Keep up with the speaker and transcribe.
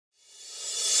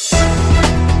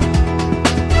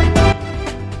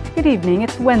Good evening,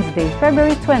 it's Wednesday,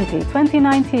 February 20,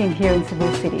 2019 here in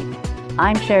Cebu City.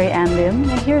 I'm Sherry Ann Lim,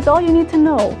 and here's all you need to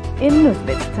know in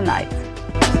NewsBits tonight.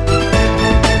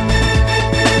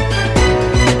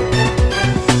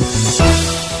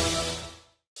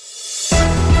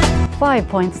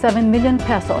 $5.7 million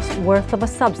pesos worth of a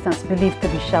substance believed to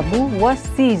be shabu was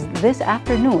seized this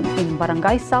afternoon in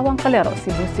Barangay Sawang Calero,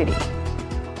 Cebu City.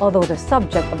 Although the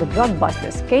subject of the drug bust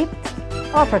escaped,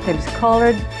 operatives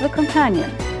collared the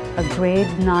companion, a grade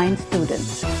 9 student.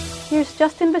 Here's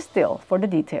Justin Bastil for the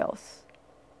details.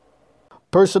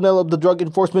 Personnel of the Drug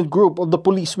Enforcement Group of the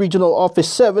Police Regional Office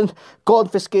 7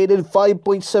 confiscated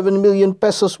 5.7 million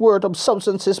pesos worth of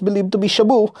substances believed to be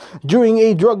shabu during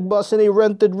a drug bust in a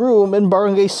rented room in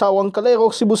Barangay Sawang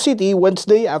Calero, Cebu City,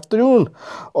 Wednesday afternoon.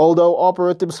 Although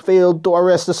operatives failed to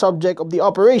arrest the subject of the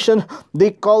operation,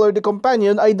 they collared the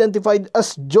companion identified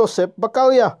as Joseph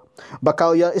Bacalya.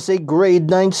 Bacalya is a grade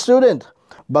 9 student.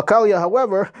 Bacalya,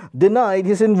 however, denied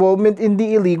his involvement in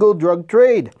the illegal drug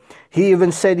trade. He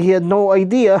even said he had no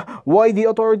idea why the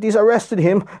authorities arrested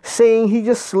him, saying he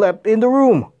just slept in the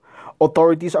room.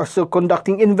 Authorities are still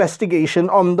conducting investigation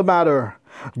on the matter.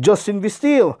 Justin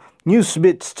Vistil,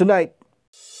 NewsBits Tonight.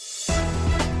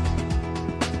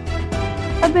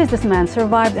 A businessman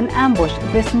survived an ambush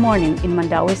this morning in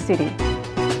Mandaue City.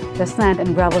 The sand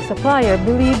and gravel supplier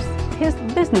believes his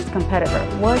business competitor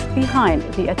was behind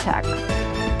the attack.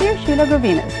 Here's Sheila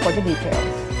Gravinas for the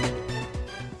details.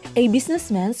 A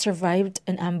businessman survived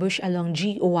an ambush along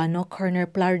G. Uwano Corner,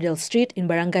 Plaridel Street in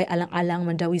Barangay Alang-Alang,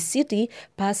 Mandaue City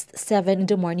past 7 in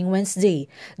the morning Wednesday.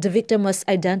 The victim was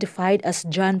identified as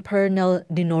John Pernell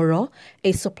Dinoro,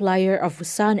 a supplier of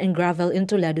sand and gravel in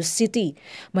Toledo City.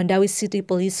 Mandaue City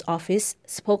Police Office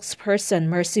spokesperson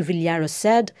Mercy Villaro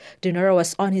said Dinoro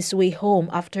was on his way home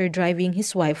after driving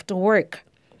his wife to work.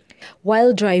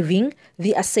 While driving,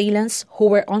 the assailants, who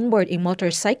were on board a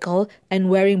motorcycle and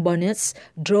wearing bonnets,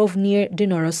 drove near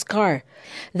Dinoro's car.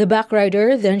 The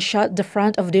backrider then shot the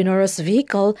front of Dinoro's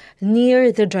vehicle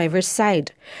near the driver's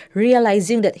side.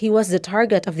 Realizing that he was the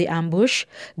target of the ambush,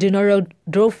 Dinoro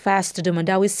drove fast to the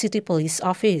Mandaue City Police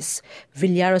Office.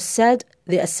 Villaro said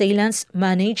the assailants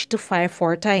managed to fire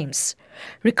 4 times.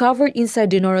 Recovered inside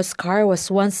Dinoro's car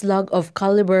was 1 slug of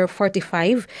caliber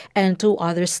 .45 and 2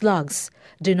 other slugs.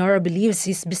 Dinoro believes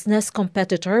his business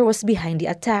competitor was behind the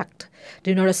attack.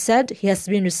 Dinoro said he has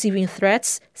been receiving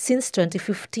threats since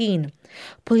 2015.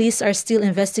 Police are still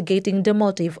investigating the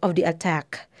motive of the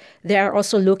attack. They are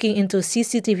also looking into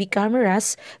CCTV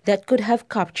cameras that could have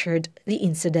captured the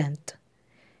incident.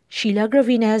 Sheila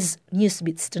Gravinas,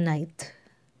 NewsBits Tonight.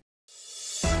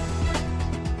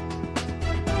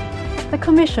 The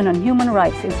Commission on Human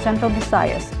Rights in Central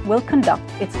Visayas will conduct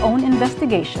its own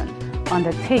investigation on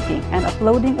the taking and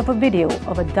uploading of a video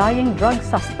of a dying drug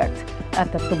suspect at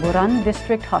the Tuburan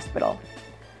District Hospital.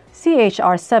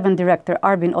 CHR 7 Director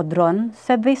Arvin Odron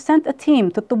said they sent a team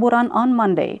to Tuburan on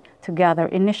Monday to gather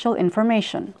initial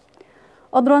information.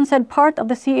 Odron said part of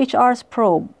the CHR's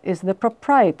probe is the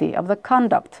propriety of the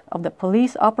conduct of the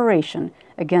police operation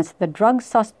against the drug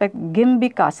suspect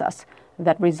Gimby Casas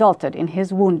that resulted in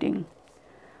his wounding.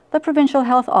 The Provincial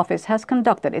Health Office has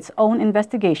conducted its own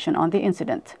investigation on the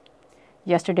incident.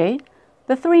 Yesterday,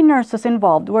 the 3 nurses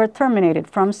involved were terminated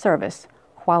from service,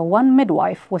 while 1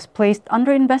 midwife was placed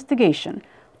under investigation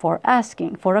for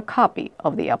asking for a copy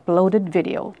of the uploaded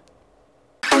video.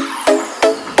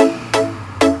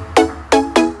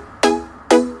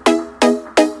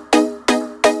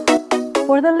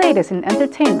 For the latest in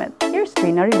entertainment, here's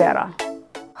Trina Rivera.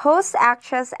 Host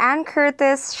actress Ann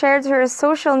Curtis shared to her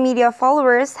social media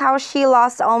followers how she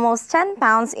lost almost 10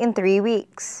 pounds in 3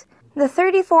 weeks. The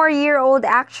 34-year-old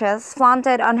actress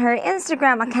flaunted on her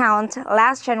Instagram account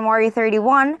last January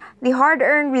 31 the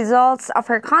hard-earned results of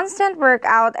her constant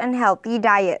workout and healthy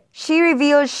diet. She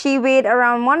revealed she weighed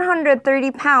around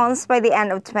 130 pounds by the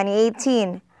end of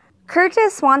 2018.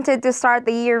 Curtis wanted to start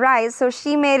the year right, so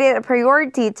she made it a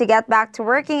priority to get back to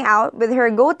working out with her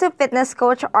go-to fitness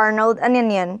coach Arnold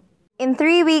Aninian. In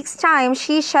 3 weeks' time,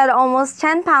 she shed almost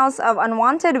 10 pounds of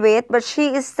unwanted weight, but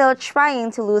she is still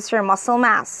trying to lose her muscle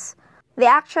mass. The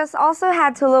actress also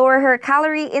had to lower her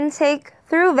calorie intake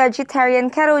through vegetarian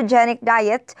ketogenic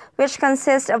diet, which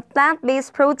consists of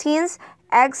plant-based proteins,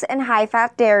 eggs, and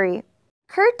high-fat dairy.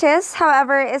 Curtis,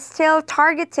 however, is still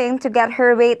targeting to get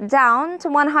her weight down to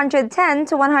 110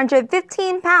 to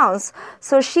 115 pounds,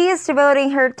 so she is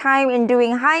devoting her time in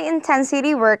doing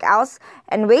high-intensity workouts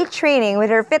and weight training with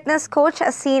her fitness coach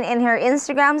as seen in her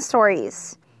Instagram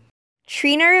stories.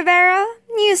 Trina Rivera,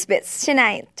 NewsBits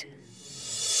Tonight.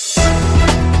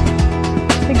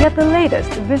 To get the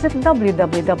latest, visit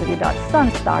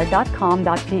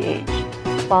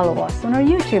www.sunstar.com.ph. Follow us on our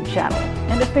YouTube channel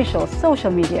and official social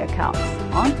media accounts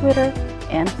on Twitter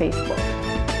and Facebook.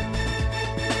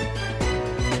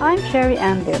 I'm Sherry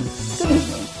Ann Lim. Good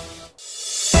evening.